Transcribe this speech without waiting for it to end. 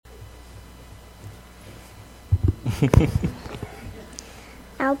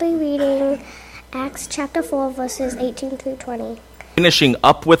I'll be reading Acts chapter 4, verses 18 through 20. Finishing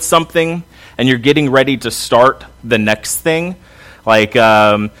up with something and you're getting ready to start the next thing. Like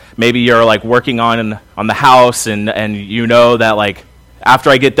maybe you're like working on the house and you know that like after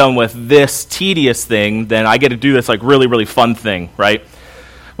I get done with this tedious thing, then I get to do this like really, really fun thing, right?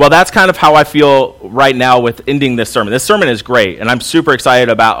 Well, that's kind of how I feel right now with ending this sermon. This sermon is great, and I'm super excited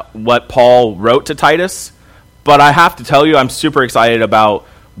about what Paul wrote to Titus, but I have to tell you I'm super excited about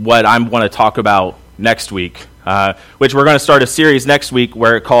what I want to talk about next week, which we're going to start a series next week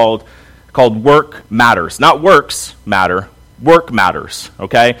where it's called Work Matters. Not works matter, work matters,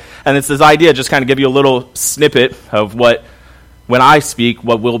 okay? And it's this idea, just kind of give you a little snippet of what, when I speak,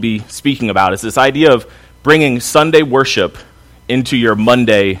 what we'll be speaking about. It's this idea of bringing Sunday worship into your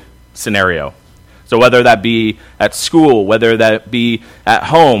Monday scenario. So whether that be at school, whether that be at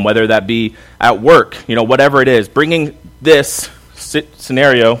home, whether that be at work, whatever it is, bringing this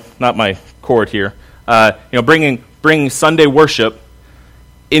scenario, not my cord here, bringing Sunday worship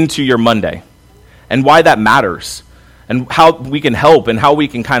into your Monday, and why that matters, and how we can help, and how we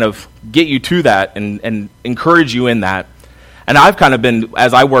can kind of get you to that and encourage you in that. And I've kind of been,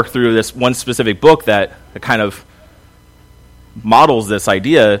 as I work through this one specific book that kind of models this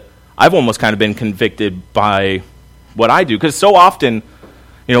idea, I've almost kind of been convicted by what I do. Because so often,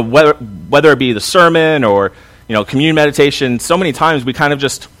 whether it be the sermon or, communion meditation, so many times we kind of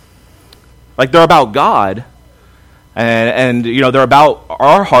just, like they're about God, and they're about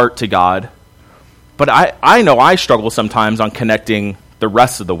our heart to God. But I know I struggle sometimes on connecting the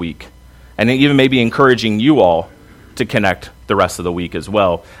rest of the week, and even maybe encouraging you all to connect the rest of the week as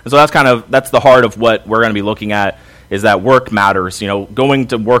well. And so that's the heart of what we're going to be looking at, is that work matters. Going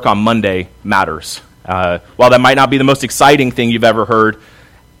to work on Monday matters. While that might not be the most exciting thing you've ever heard,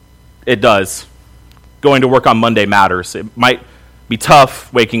 it does. Going to work on Monday matters. It might be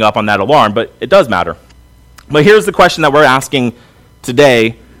tough waking up on that alarm, but it does matter. But here's the question that we're asking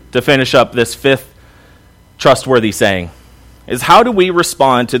today to finish up this fifth trustworthy saying, is how do we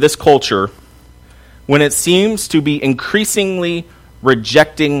respond to this culture when it seems to be increasingly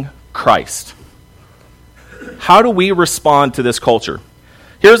rejecting Christ? How do we respond to this culture?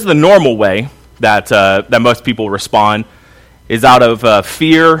 Here's the normal way that most people respond, is out of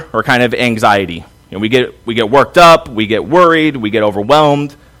fear or kind of anxiety. We get worked up, we get worried, we get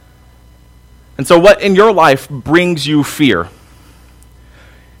overwhelmed. And so what in your life brings you fear?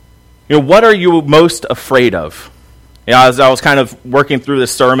 What are you most afraid of? As I was kind of working through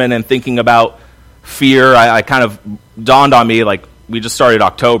this sermon and thinking about fear, I kind of dawned on me, like, we just started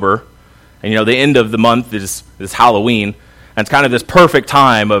October, and the end of the month is Halloween, and it's kind of this perfect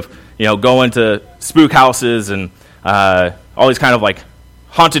time of going to spook houses and all these kind of like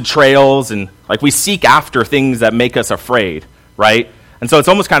haunted trails, and like we seek after things that make us afraid, right? And so it's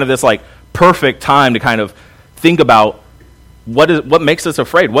almost kind of this like perfect time to kind of think about what makes us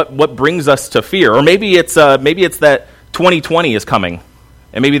afraid, what brings us to fear, or maybe it's that 2020 is coming,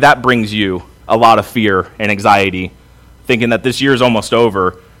 and maybe that brings you a lot of fear and anxiety, thinking that this year is almost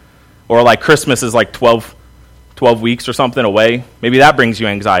over. Or like Christmas is like 12 weeks or something away. Maybe that brings you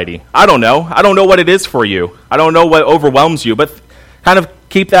anxiety. I don't know. I don't know what it is for you. I don't know what overwhelms you, but kind of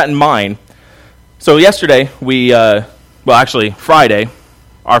keep that in mind. So yesterday, Friday,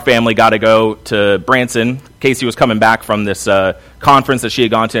 our family got to go to Branson. Casey was coming back from this conference that she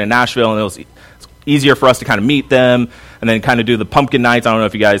had gone to in Nashville, and it was easier for us to kind of meet them and then kind of do the pumpkin nights. I don't know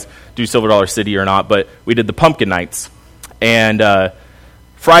if you guys do Silver Dollar City or not, but we did the pumpkin nights. And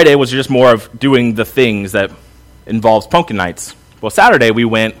Friday was just more of doing the things that involves pumpkin nights. Well, Saturday we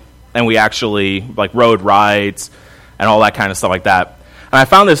went and we actually like rode rides and all that kind of stuff like that. And I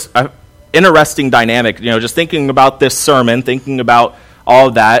found this interesting dynamic, just thinking about this sermon, thinking about all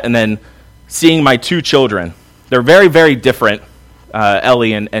of that, and then seeing my two children. They're very, very different,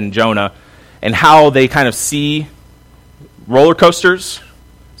 Ellie and Jonah, and how they kind of see roller coasters.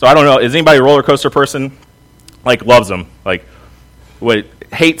 So I don't know, is anybody a roller coaster person? Like loves them, like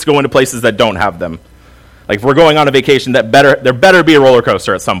hates going to places that don't have them. Like if we're going on a vacation, there better be a roller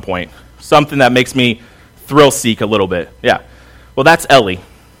coaster at some point. Something that makes me thrill seek a little bit. Yeah. Well, that's Ellie.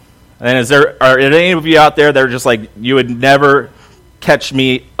 And are any of you out there that are just like, you would never catch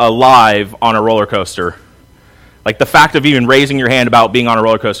me alive on a roller coaster? Like the fact of even raising your hand about being on a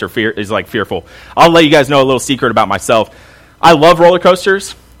roller coaster is like fearful. I'll let you guys know a little secret about myself. I love roller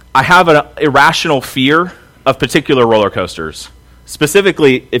coasters. I have an irrational fear of particular roller coasters.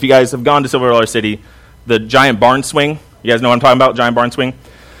 Specifically, if you guys have gone to Silver Dollar City, the Giant Barn Swing. You guys know what I'm talking about, Giant Barn Swing?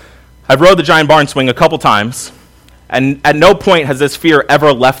 I've rode the Giant Barn Swing a couple times, and at no point has this fear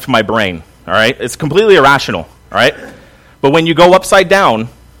ever left my brain, all right? It's completely irrational. all right? But when you go upside down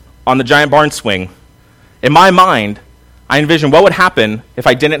on the giant barn swing, in my mind, I envision what would happen if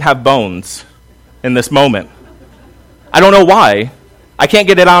I didn't have bones in this moment. I don't know why. I can't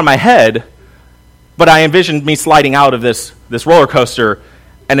get it out of my head, but I envisioned me sliding out of this roller coaster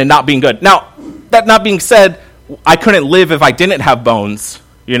and it not being good. Now, that not being said, I couldn't live if I didn't have bones,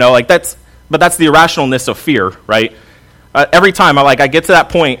 but that's the irrationalness of fear, right? Every time I get to that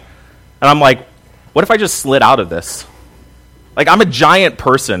point and I'm like, what if I just slid out of this? I'm a giant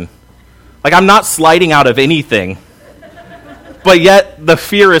person. I'm not sliding out of anything, but yet the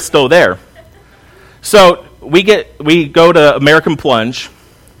fear is still there. So we go to American Plunge,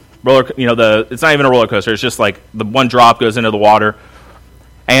 it's not even a roller coaster. It's just the one drop goes into the water,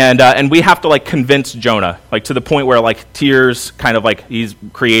 and we have to convince Jonah, to the point where tears kind of he's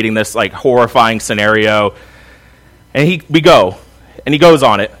creating this horrifying scenario, and we go, and he goes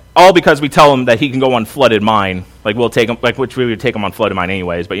on it, all because we tell him that he can go on flooded mine. We'll take him, which we would take him on flooded mine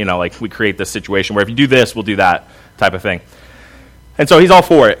anyways, but we create this situation where if you do this, we'll do that type of thing. And so he's all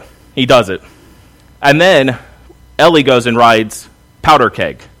for it. He does it. And then Ellie goes and rides Powder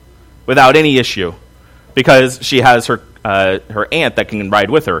Keg without any issue because she has her aunt that can ride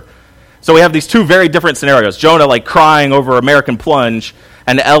with her. So we have these two very different scenarios. Jonah crying over American Plunge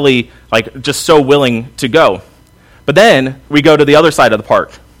and Ellie just so willing to go. But then we go to the other side of the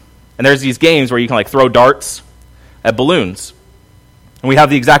park. And there's these games where you can throw darts at balloons. And we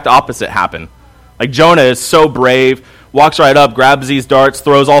have the exact opposite happen. Jonah is so brave, walks right up, grabs these darts,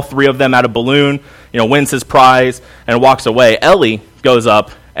 throws all three of them at a balloon, wins his prize, and walks away. Ellie goes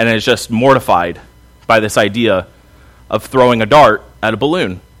up and is just mortified by this idea of throwing a dart at a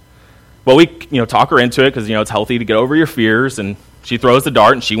balloon. Well, we talk her into it because it's healthy to get over your fears, and she throws the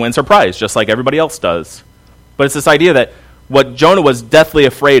dart and she wins her prize just like everybody else does. But it's this idea that what Jonah was deathly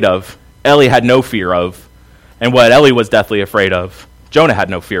afraid of, Ellie had no fear of, and what Ellie was deathly afraid of, Jonah had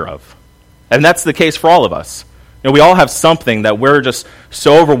no fear of. And that's the case for all of us. We all have something that we're just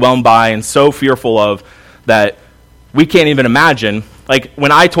so overwhelmed by and so fearful of that we can't even imagine.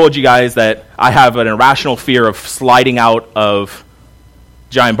 When I told you guys that I have an irrational fear of sliding out of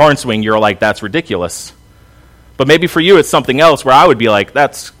giant barn swing, you're like, that's ridiculous. But maybe for you it's something else where I would be like,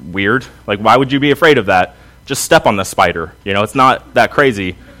 that's weird. Why would you be afraid of that? Just step on the spider. It's not that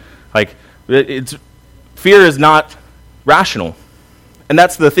crazy. Fear is not rational. And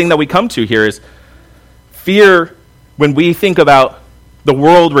that's the thing that we come to here is fear, when we think about the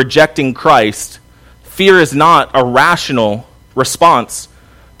world rejecting Christ, fear is not a rational response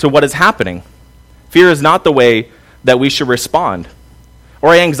to what is happening. Fear is not the way that we should respond.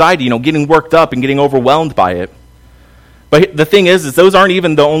 Or anxiety, getting worked up and getting overwhelmed by it. But the thing is those aren't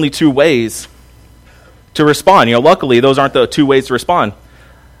even the only two ways to respond. Luckily, those aren't the two ways to respond.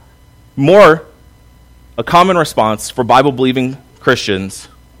 More, a common response for Bible-believing Christians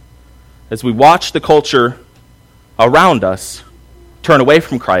as we watch the culture around us turn away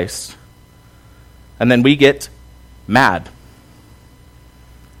from Christ, and then we get mad.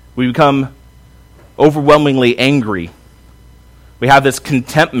 We become overwhelmingly angry. We have this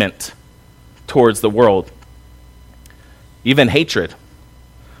contentment towards the world, even hatred.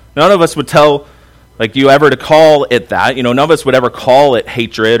 None of us would tell you ever to call it that. None of us would ever call it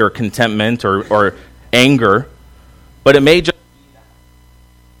hatred or contentment or anger, but it may just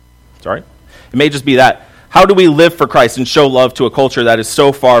be that. How do we live for Christ and show love to a culture that is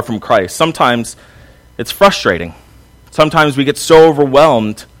so far from Christ? Sometimes it's frustrating. Sometimes we get so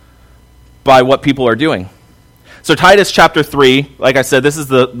overwhelmed by what people are doing. So Titus chapter 3, like I said, this is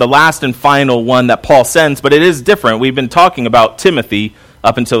the last and final one that Paul sends, but it is different. We've been talking about Timothy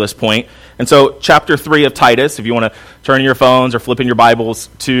up until this point. And so chapter 3 of Titus, if you want to turn your phones or flip in your Bibles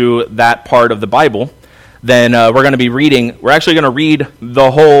to that part of the Bible, then we're actually going to read the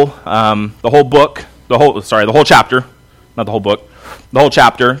whole chapter, not the whole book, the whole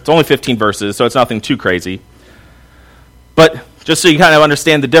chapter. It's only 15 verses, so it's nothing too crazy. But just so you kind of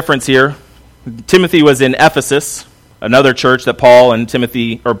understand the difference here, Timothy was in Ephesus, another church that Paul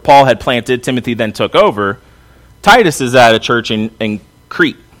had planted. Timothy then took over. Titus is at a church in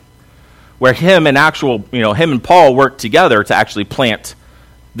Crete, where him and Paul worked together to actually plant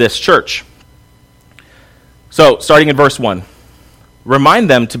this church. So, starting in verse 1, remind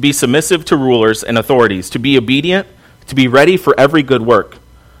them to be submissive to rulers and authorities, to be obedient, to be ready for every good work,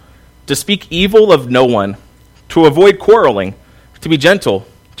 to speak evil of no one, to avoid quarreling, to be gentle,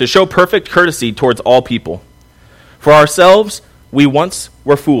 to show perfect courtesy towards all people. For ourselves, we once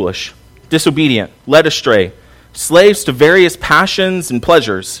were foolish, disobedient, led astray, slaves to various passions and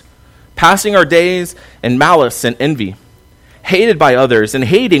pleasures, passing our days in malice and envy, hated by others and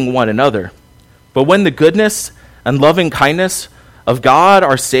hating one another. But when the goodness and loving kindness of God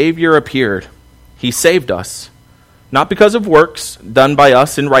our Savior appeared. He saved us, not because of works done by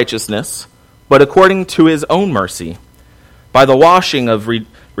us in righteousness, but according to his own mercy, by the washing of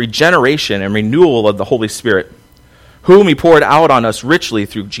regeneration and renewal of the Holy Spirit, whom he poured out on us richly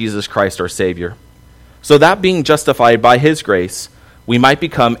through Jesus Christ our Savior, so that being justified by his grace, we might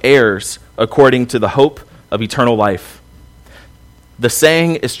become heirs according to the hope of eternal life. The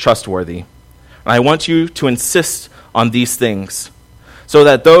saying is trustworthy, and I want you to insist on these things, so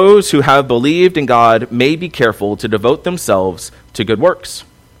that those who have believed in God may be careful to devote themselves to good works.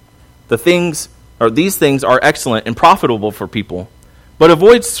 These things are excellent and profitable for people, but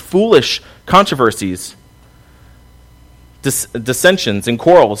avoid foolish controversies, dissensions, and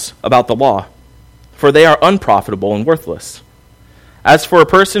quarrels about the law, for they are unprofitable and worthless. As for a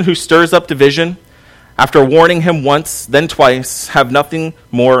person who stirs up division, after warning him once, then twice, have nothing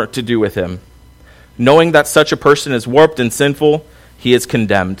more to do with him. Knowing that such a person is warped and sinful, he is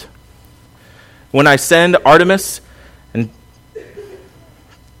condemned. When I send Artemis and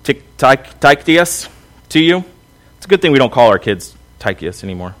Tychicus to you, it's a good thing we don't call our kids Tychicus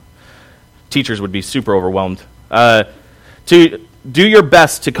anymore. Teachers would be super overwhelmed. To do your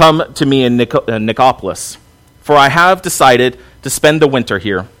best to come to me in Nicopolis, for I have decided to spend the winter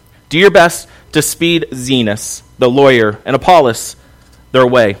here. Do your best to speed Zenas, the lawyer, and Apollos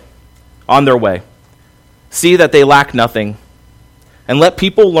on their way. See that they lack nothing, and let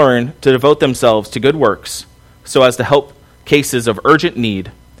people learn to devote themselves to good works, so as to help cases of urgent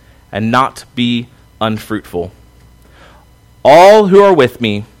need and not be unfruitful. All who are with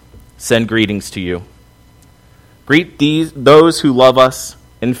me send greetings to you. Greet those who love us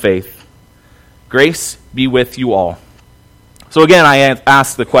in faith. Grace be with you all. So again, I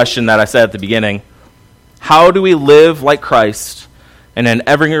asked the question that I said at the beginning. How do we live like Christ in an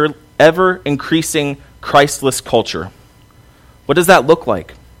ever-increasing Christless culture? What does that look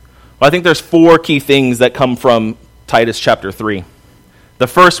like? Well, I think there's 4 key things that come from Titus chapter 3. The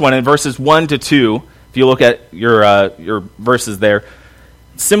first one, in verses 1 to 2, if you look at your verses there,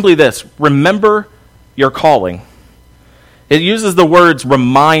 simply this: remember your calling. It uses the words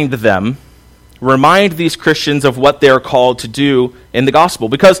remind them. Remind these Christians of what they're called to do in the gospel,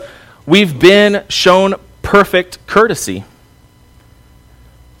 because we've been shown perfect courtesy.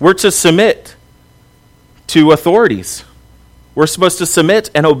 We're to submit to authorities. We're supposed to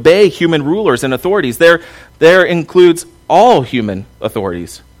submit and obey human rulers and authorities. There includes all human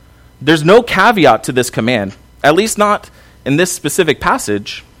authorities. There's no caveat to this command, at least not in this specific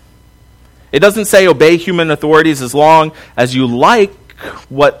passage. It doesn't say obey human authorities as long as you like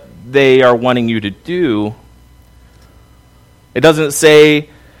what they are wanting you to do. It doesn't say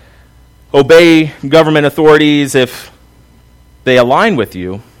obey government authorities if they align with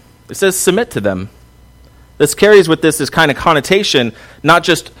you. It says submit to them. This carries with this kind of connotation, not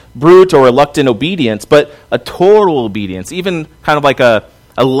just brute or reluctant obedience, but a total obedience, even kind of like a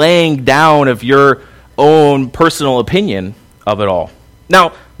laying down of your own personal opinion of it all.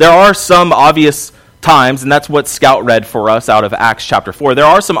 Now, there are some obvious times, and that's what Scout read for us out of Acts chapter 4. There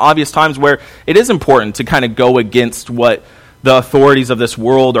are some obvious times where it is important to kind of go against what the authorities of this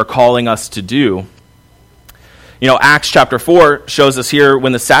world are calling us to do. You know, Acts chapter 4 shows us here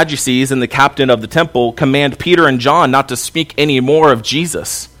when the Sadducees and the captain of the temple command Peter and John not to speak any more of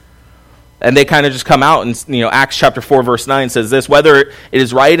Jesus. And they kind of just come out and, Acts chapter 4 verse 9 says this: whether it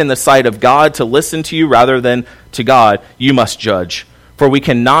is right in the sight of God to listen to you rather than to God, you must judge. For we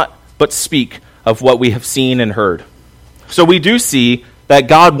cannot but speak of what we have seen and heard. So we do see that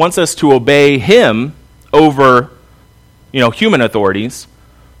God wants us to obey him over, human authorities,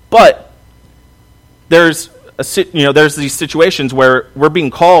 but there's these situations where we're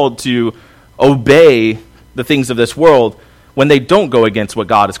being called to obey the things of this world when they don't go against what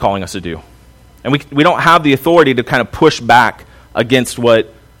God is calling us to do. And we don't have the authority to kind of push back against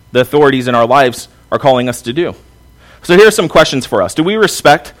what the authorities in our lives are calling us to do. So here are some questions for us. Do we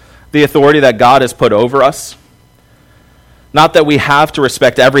respect the authority that God has put over us? Not that we have to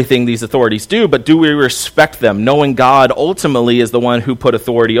respect everything these authorities do, but do we respect them, knowing God ultimately is the one who put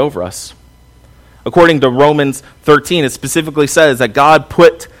authority over us? According to Romans 13, it specifically says that God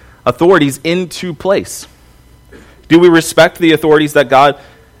put authorities into place. Do we respect the authorities that God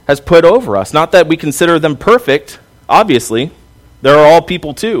has put over us? Not that we consider them perfect, obviously. They're all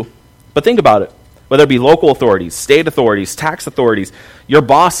people too. But think about it. Whether it be local authorities, state authorities, tax authorities, your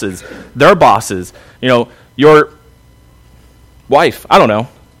bosses, their bosses, your wife, I don't know,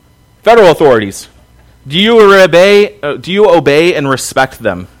 federal authorities. Do you obey and respect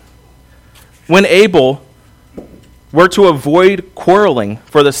them? When able, we're to avoid quarreling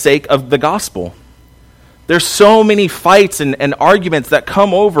for the sake of the gospel. There's so many fights and arguments that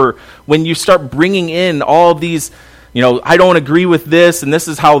come over when you start bringing in all these, I don't agree with this, and this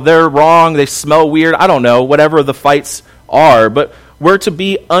is how they're wrong, they smell weird, I don't know, whatever the fights are. But we're to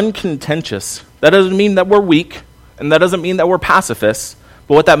be uncontentious. That doesn't mean that we're weak, and that doesn't mean that we're pacifists.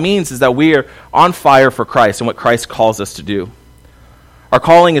 But what that means is that we are on fire for Christ and what Christ calls us to do. Our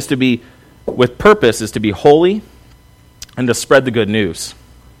calling is to be, with purpose, is to be holy and to spread the good news.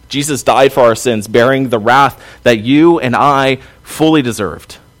 Jesus died for our sins, bearing the wrath that you and I fully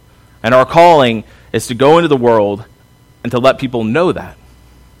deserved. And our calling is to go into the world and to let people know that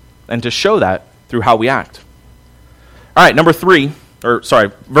and to show that through how we act. All right, verse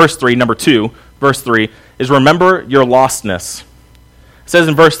 3, number 2, verse 3, is remember your lostness. It says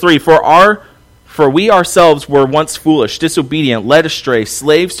in verse 3, For we ourselves were once foolish, disobedient, led astray,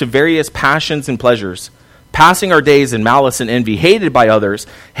 slaves to various passions and pleasures, passing our days in malice and envy, hated by others,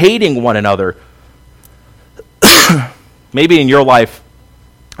 hating one another. Maybe in your life,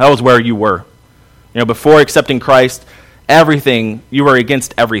 that was where you were. Before accepting Christ, you were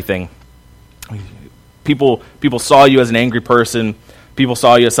against everything. People saw you as an angry person. People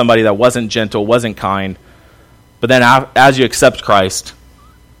saw you as somebody that wasn't gentle, wasn't kind. But then as you accept Christ,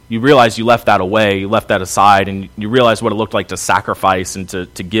 you realize you left that away, you left that aside, and you realize what it looked like to sacrifice and to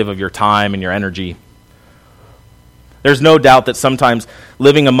give of your time and your energy. There's no doubt that sometimes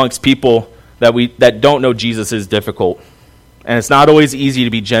living amongst people that don't know Jesus is difficult. And it's not always easy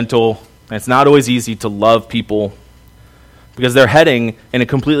to be gentle, and it's not always easy to love people because they're heading in a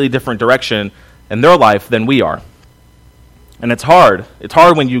completely different direction in their life than we are. And it's hard. It's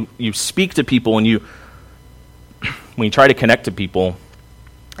hard when you speak to people and when you try to connect to people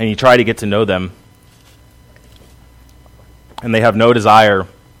and you try to get to know them and they have no desire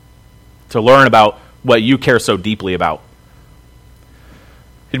to learn about what you care so deeply about.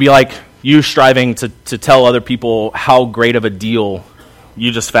 It'd be like you striving to tell other people how great of a deal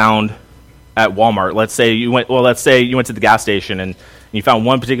you just found at Walmart. Let's say you went to the gas station and you found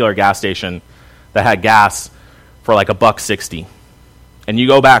one particular gas station that had gas for like $1.60. And you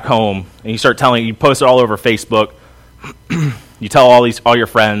go back home and you post it all over Facebook. You tell all your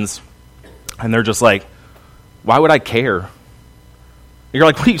friends, and they're just like, why would I care? You're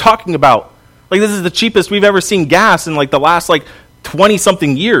like, what are you talking about? Like, this is the cheapest we've ever seen gas in like the last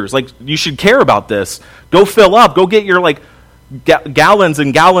 20-something years. Like, you should care about this. Go fill up. Go get your gallons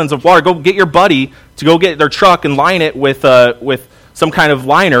and gallons of water. Go get your buddy to go get their truck and line it with some kind of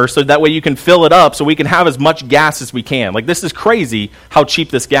liner so that way you can fill it up so we can have as much gas as we can. Like, this is crazy how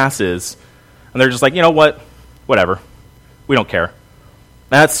cheap this gas is. And they're just like, you know what? Whatever. We don't care. And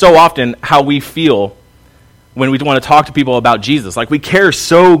that's so often how we feel when we want to talk to people about Jesus. Like, we care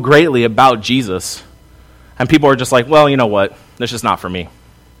so greatly about Jesus. And people are just like, well, you know what? That's just not for me.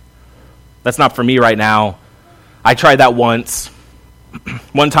 That's not for me right now. I tried that once.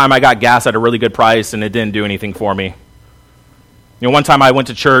 One time I got gas at a really good price and it didn't do anything for me. One time I went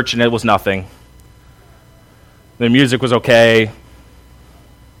to church and it was nothing. The music was okay.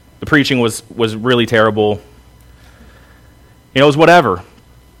 The preaching was really terrible. It was whatever.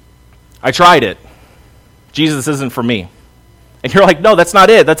 I tried it. Jesus isn't for me. And you're like, no, that's not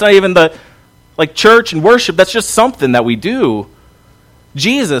it. That's not even church and worship. That's just something that we do.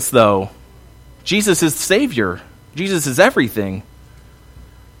 Jesus, though. Jesus is Savior. Jesus is everything.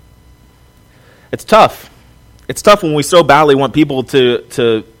 It's tough. It's tough when we so badly want people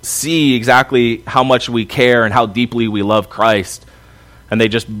to see exactly how much we care and how deeply we love Christ, and they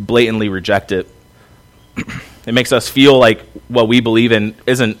just blatantly reject it. It makes us feel like what we believe in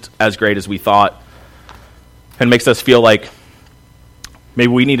isn't as great as we thought. And makes us feel like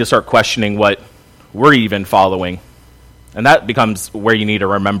maybe we need to start questioning what we're even following. And that becomes where you need to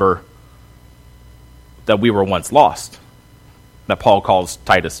remember that we were once lost, that Paul calls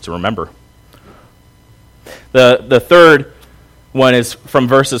Titus to remember. The third one is from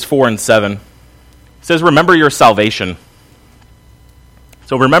verses 4 and 7. It says, remember your salvation.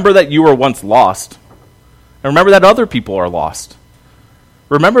 So remember that you were once lost. And remember that other people are lost.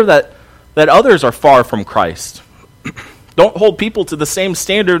 Remember that others are far from Christ. Don't hold people to the same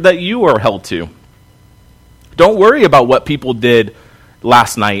standard that you are held to. Don't worry about what people did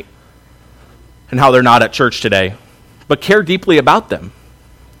last night and how they're not at church today, but care deeply about them.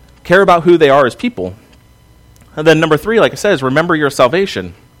 Care about who they are as people. And then number 3, like I said, is remember your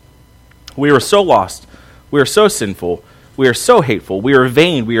salvation. We are so lost. We are so sinful. We are so hateful. We are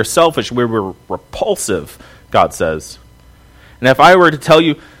vain. We are selfish. We are repulsive, God says. And if I were to tell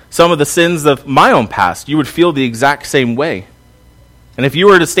you some of the sins of my own past, you would feel the exact same way. And if you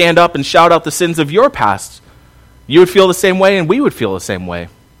were to stand up and shout out the sins of your past, you would feel the same way and we would feel the same way.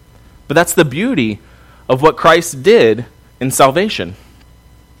 But that's the beauty of what Christ did in salvation.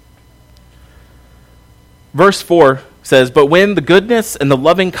 Verse 4 says, "But when the goodness and the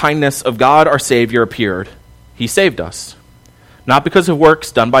loving kindness of God our Savior appeared, he saved us, not because of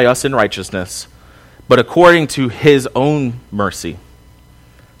works done by us in righteousness, but according to his own mercy."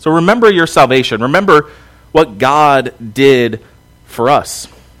 So remember your salvation. Remember what God did for us.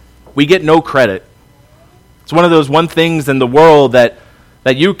 We get no credit. It's one of those things in the world that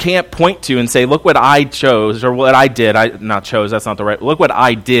you can't point to and say, look what I chose, or what I did. Look what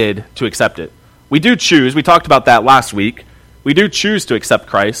I did to accept it. We do choose. We talked about that last week. We do choose to accept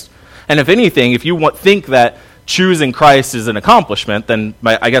Christ. And if anything, if you think that choosing Christ is an accomplishment, then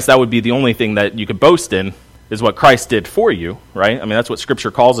I guess that would be the only thing that you could boast in, is what Christ did for you, right? I mean, that's what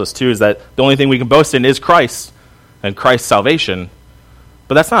Scripture calls us to, is that the only thing we can boast in is Christ and Christ's salvation.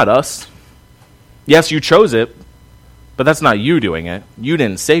 But that's not us. Yes, you chose it, but that's not you doing it. You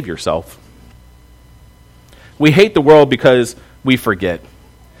didn't save yourself. We hate the world because we forget.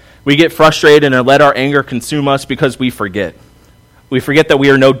 We get frustrated and let our anger consume us because we forget. We forget that we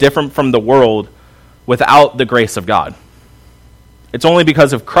are no different from the world without the grace of God. It's only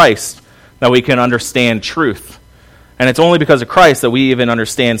because of Christ that we can understand truth. And it's only because of Christ that we even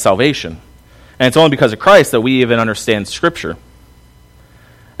understand salvation. And it's only because of Christ that we even understand Scripture.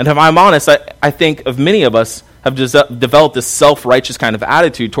 And if I'm honest, I think of many of us have developed this self-righteous kind of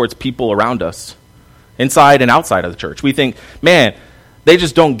attitude towards people around us, inside and outside of the church. We think, man, they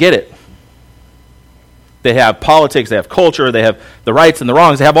just don't get it. They have politics, they have culture, they have the rights and the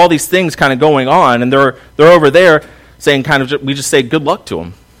wrongs. They have all these things kind of going on, and they're over there saying we just say good luck to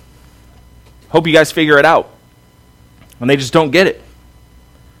them. Hope you guys figure it out. And they just don't get it.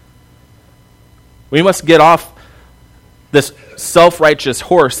 We must get off this self-righteous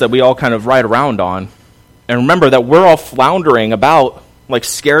horse that we all kind of ride around on, and remember that we're all floundering about like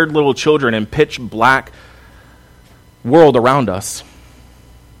scared little children in pitch black world around us.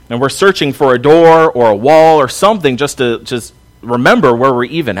 And we're searching for a door or a wall or something just to remember where we're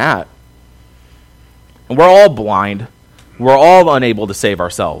even at. And we're all blind. We're all unable to save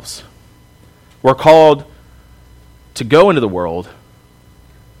ourselves. We're called to go into the world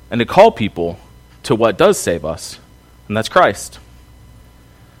and to call people to what does save us, and that's Christ.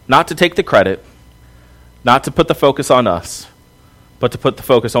 Not to take the credit, not to put the focus on us, but to put the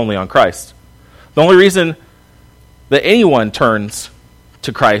focus only on Christ. The only reason that anyone turns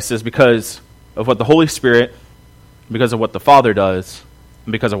to Christ is because of what the Holy Spirit, because of what the Father does,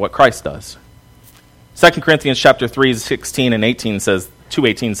 and because of what Christ does. 2 Corinthians chapter 3, 16 and 18 says,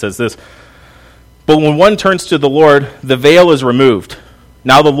 2:18 says this, "But when one turns to the Lord, the veil is removed.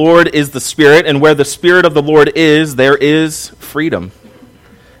 Now the Lord is the Spirit, and where the Spirit of the Lord is, there is freedom.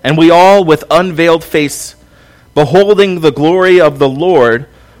 And we all, with unveiled face, beholding the glory of the Lord,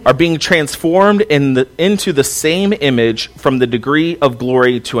 are being transformed into the same image from the degree of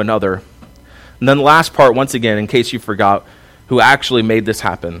glory to another." And then the last part, once again, in case you forgot, who actually made this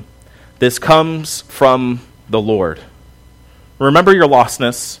happen. This comes from the Lord. Remember your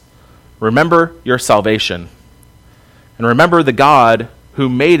lostness. Remember your salvation. And remember the God who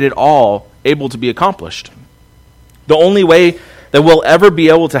made it all able to be accomplished. The only way that we'll ever be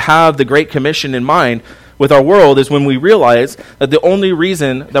able to have the Great Commission in mind with our world is when we realize that the only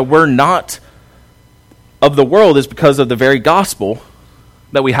reason that we're not of the world is because of the very gospel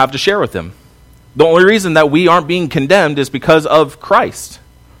that we have to share with them. The only reason that we aren't being condemned is because of Christ.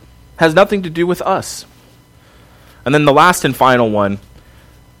 It has nothing to do with us. And then the last and final one,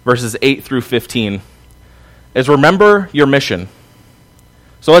 verses 8 through 15, is remember your mission.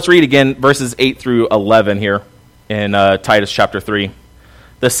 So let's read again verses 8 through 11 here in Titus chapter 3.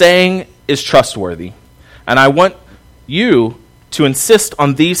 "The saying is trustworthy, and I want you to insist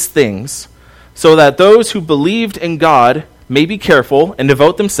on these things, so that those who believed in God may be careful and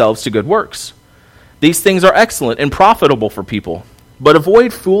devote themselves to good works. These things are excellent and profitable for people, but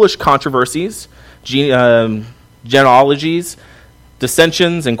avoid foolish controversies, genealogies,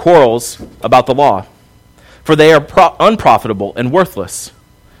 dissensions, and quarrels about the law, for they are unprofitable and worthless.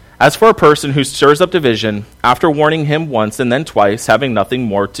 As for a person who stirs up division, after warning him once and then twice, having nothing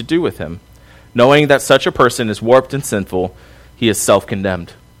more to do with him, knowing that such a person is warped and sinful, he is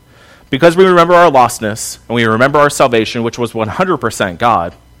self-condemned. Because we remember our lostness, and we remember our salvation, which was 100%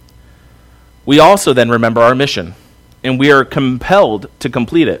 God, we also then remember our mission, and we are compelled to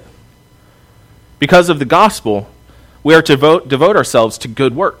complete it. Because of the gospel, we are to devote ourselves to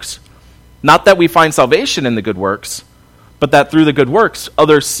good works. Not that we find salvation in the good works, but that through the good works,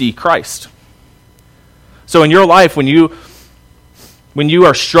 others see Christ. So in your life, when you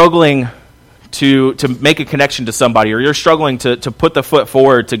are struggling to make a connection to somebody, or you're struggling to put the foot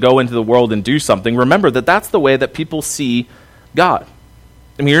forward to go into the world and do something, remember that that's the way that people see God.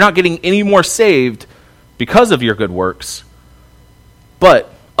 I mean, you're not getting any more saved because of your good works,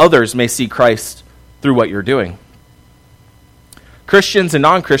 but others may see Christ through what you're doing. Christians and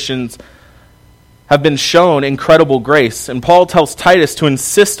non-Christians have been shown incredible grace, and Paul tells Titus to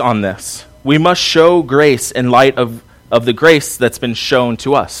insist on this. We must show grace in light of the grace that's been shown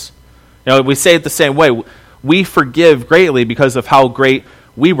to us. You know, we say it the same way. We forgive greatly because of how great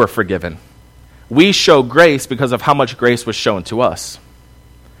we were forgiven. We show grace because of how much grace was shown to us.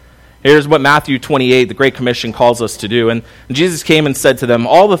 Here's what Matthew 28, the Great Commission, calls us to do. And Jesus came and said to them,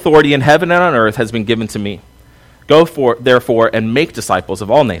 "All authority in heaven and on earth has been given to me. Go therefore, and make disciples of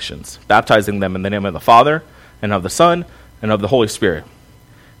all nations, baptizing them in the name of the Father, and of the Son, and of the Holy Spirit,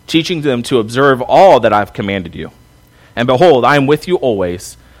 teaching them to observe all that I have commanded you. And behold, I am with you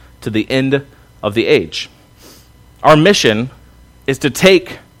always, to the end of the age." Our mission is to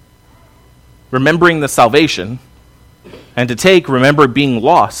take remembering the salvation and to take remember being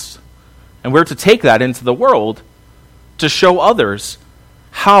lost, and we're to take that into the world to show others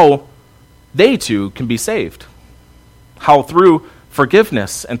how they too can be saved, how through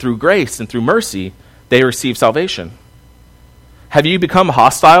forgiveness and through grace and through mercy they receive salvation. Have you become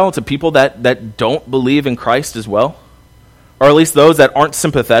hostile to people that don't believe in Christ as well? Or at least those that aren't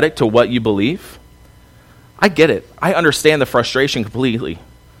sympathetic to what you believe? I get it. I understand the frustration completely.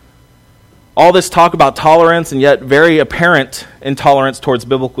 All this talk about tolerance and yet very apparent intolerance towards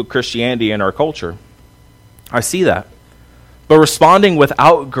biblical Christianity in our culture. I see that. But responding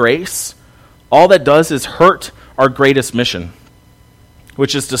without grace, all that does is hurt our greatest mission,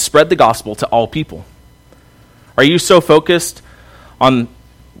 which is to spread the gospel to all people. Are you so focused on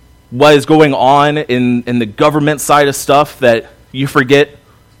what is going on in the government side of stuff that you forget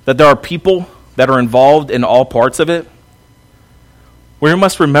that there are people that are involved in all parts of it? We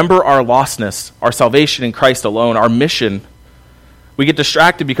must remember our lostness, our salvation in Christ alone, our mission. We get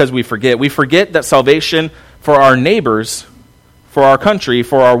distracted because we forget. We forget that salvation for our neighbors, for our country,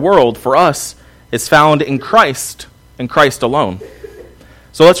 for our world, for us, is found in Christ and Christ alone.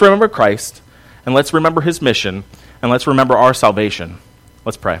 So let's remember Christ, and let's remember his mission, and let's remember our salvation.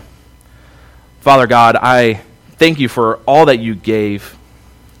 Let's pray. Father God, I thank you for all that you gave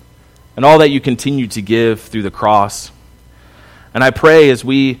and all that you continue to give through the cross. And I pray as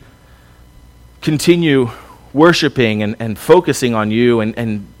we continue worshiping and focusing on you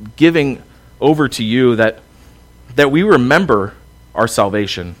and giving over to you that we remember our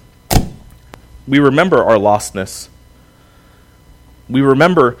salvation. We remember our lostness. We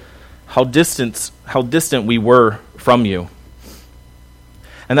remember how distant we were from you.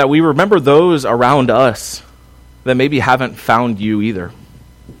 And that we remember those around us that maybe haven't found you either.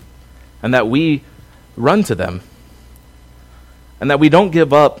 And that we run to them. And that we don't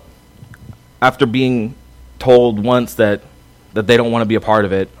give up after being told once that they don't want to be a part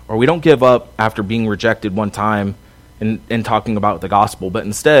of it. Or we don't give up after being rejected one time in talking about the gospel. But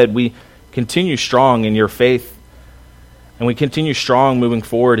instead, we continue strong in your faith. And we continue strong moving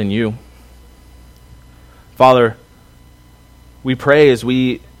forward in you. Father, we pray as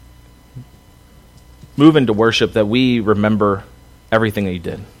we move into worship that we remember everything that you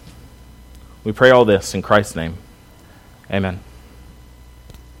did. We pray all this in Christ's name. Amen.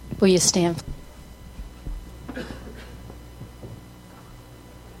 Will you stand?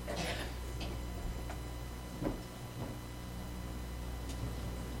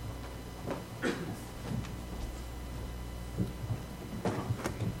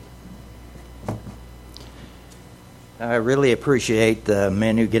 I really appreciate the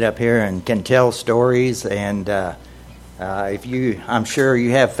men who get up here and can tell stories. And I'm sure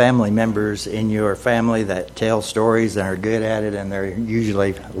you have family members in your family that tell stories and are good at it, and they're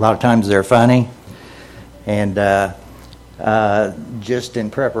usually, a lot of times they're funny. And just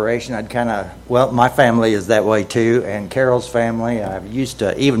in preparation, my family is that way too, and Carol's family, I used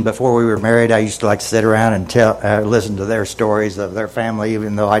to, even before we were married, I used to like to sit around and listen to their stories of their family,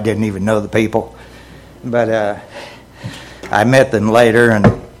 even though I didn't even know the people. But I met them later,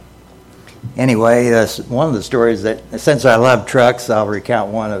 and anyway, one of the stories that, since I love trucks, I'll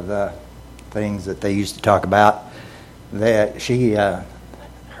recount one of the things that they used to talk about. That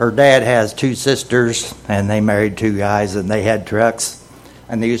her dad has two sisters, and they married two guys, and they had trucks,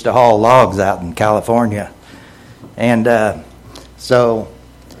 and they used to haul logs out in California. And so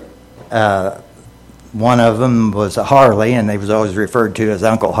one of them was a Harley, and they was always referred to as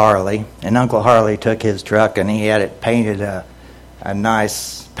Uncle Harley. And Uncle Harley took his truck, and he had it painted a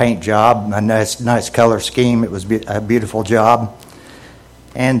nice paint job, a nice color scheme. It was a beautiful job.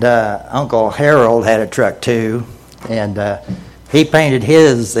 And Uncle Harold had a truck too, and he painted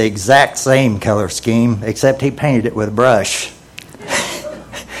his the exact same color scheme, except he painted it with a brush.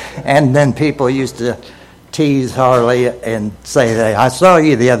 And then people used to tease Harley and say, that I saw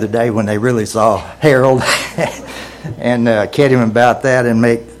you the other day, when they really saw Harold, and kid him about that and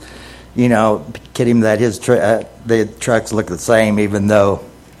kid him that his the trucks look the same, even though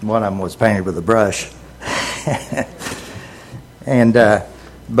one of them was painted with a brush. And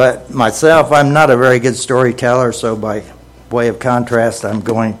but myself, I'm not a very good storyteller, so by way of contrast, I'm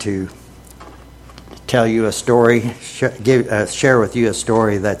going to tell you a story, share with you a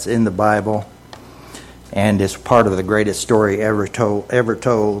story that's in the Bible, and is part of the greatest story ever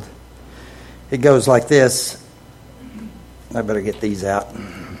told. It goes like this. I better get these out.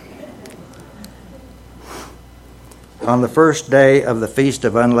 On the first day of the Feast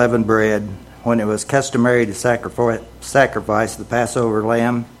of Unleavened Bread, when it was customary to sacrifice the Passover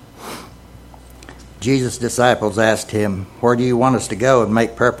lamb, Jesus' disciples asked him, "Where do you want us to go and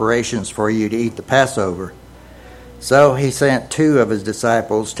make preparations for you to eat the Passover?" So he sent 2 of his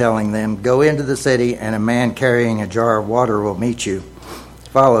disciples, telling them, "Go into the city, and a man carrying a jar of water will meet you.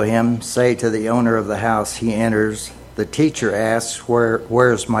 Follow him. Say to the owner of the house he enters, 'The teacher asks,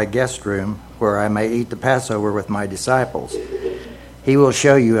 where's my guest room, where I may eat the Passover with my disciples?' He will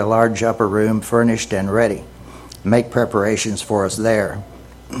show you a large upper room, furnished and ready. Make preparations for us there."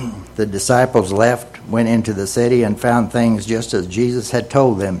 The disciples left, went into the city, and found things just as Jesus had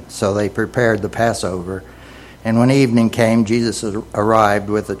told them, so they prepared the Passover. And when evening came, Jesus arrived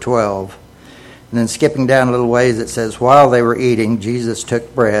with the 12. And then skipping down a little ways, it says, while they were eating, Jesus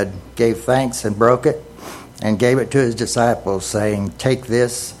took bread, gave thanks and broke it, and gave it to his disciples, saying, take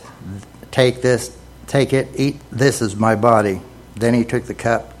it, eat, this is my body. Then he took the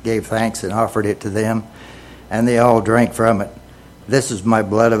cup, gave thanks, and offered it to them, and they all drank from it. This is my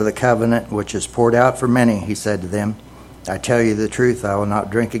blood of the covenant, which is poured out for many, he said to them. I tell you the truth, I will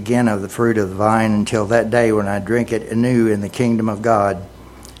not drink again of the fruit of the vine until that day when I drink it anew in the kingdom of God.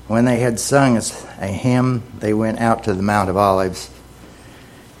 When they had sung a hymn, they went out to the Mount of Olives.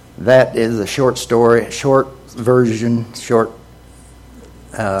 That is a short story, short version,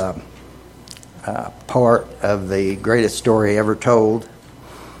 part of the greatest story ever told.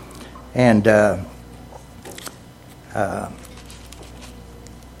 And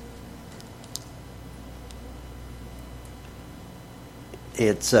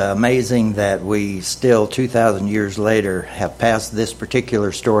it's amazing that we still, 2,000 years later, have passed this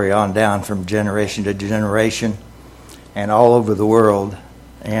particular story on down from generation to generation and all over the world.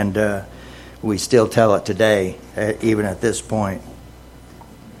 And we still tell it today, even at this point.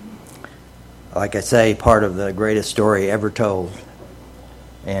 Like I say, part of the greatest story ever told.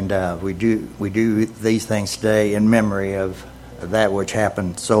 And we do these things today in memory of that which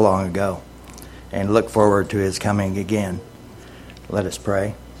happened so long ago, and look forward to his coming again. Let us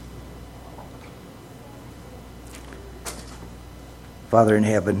pray. Father in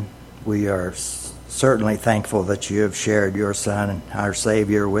heaven, we are certainly thankful that you have shared your Son, our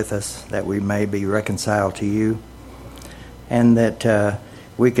Savior, with us, that we may be reconciled to you, and that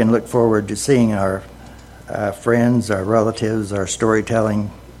we can look forward to seeing our friends, our relatives, our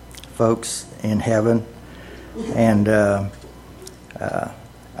storytelling folks in heaven, and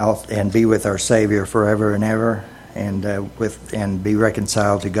be with our Savior forever and ever, and be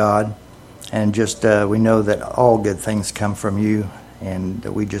reconciled to God. And just we know that all good things come from you, and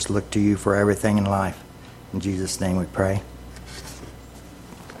we just look to you for everything in life. In Jesus' name we pray.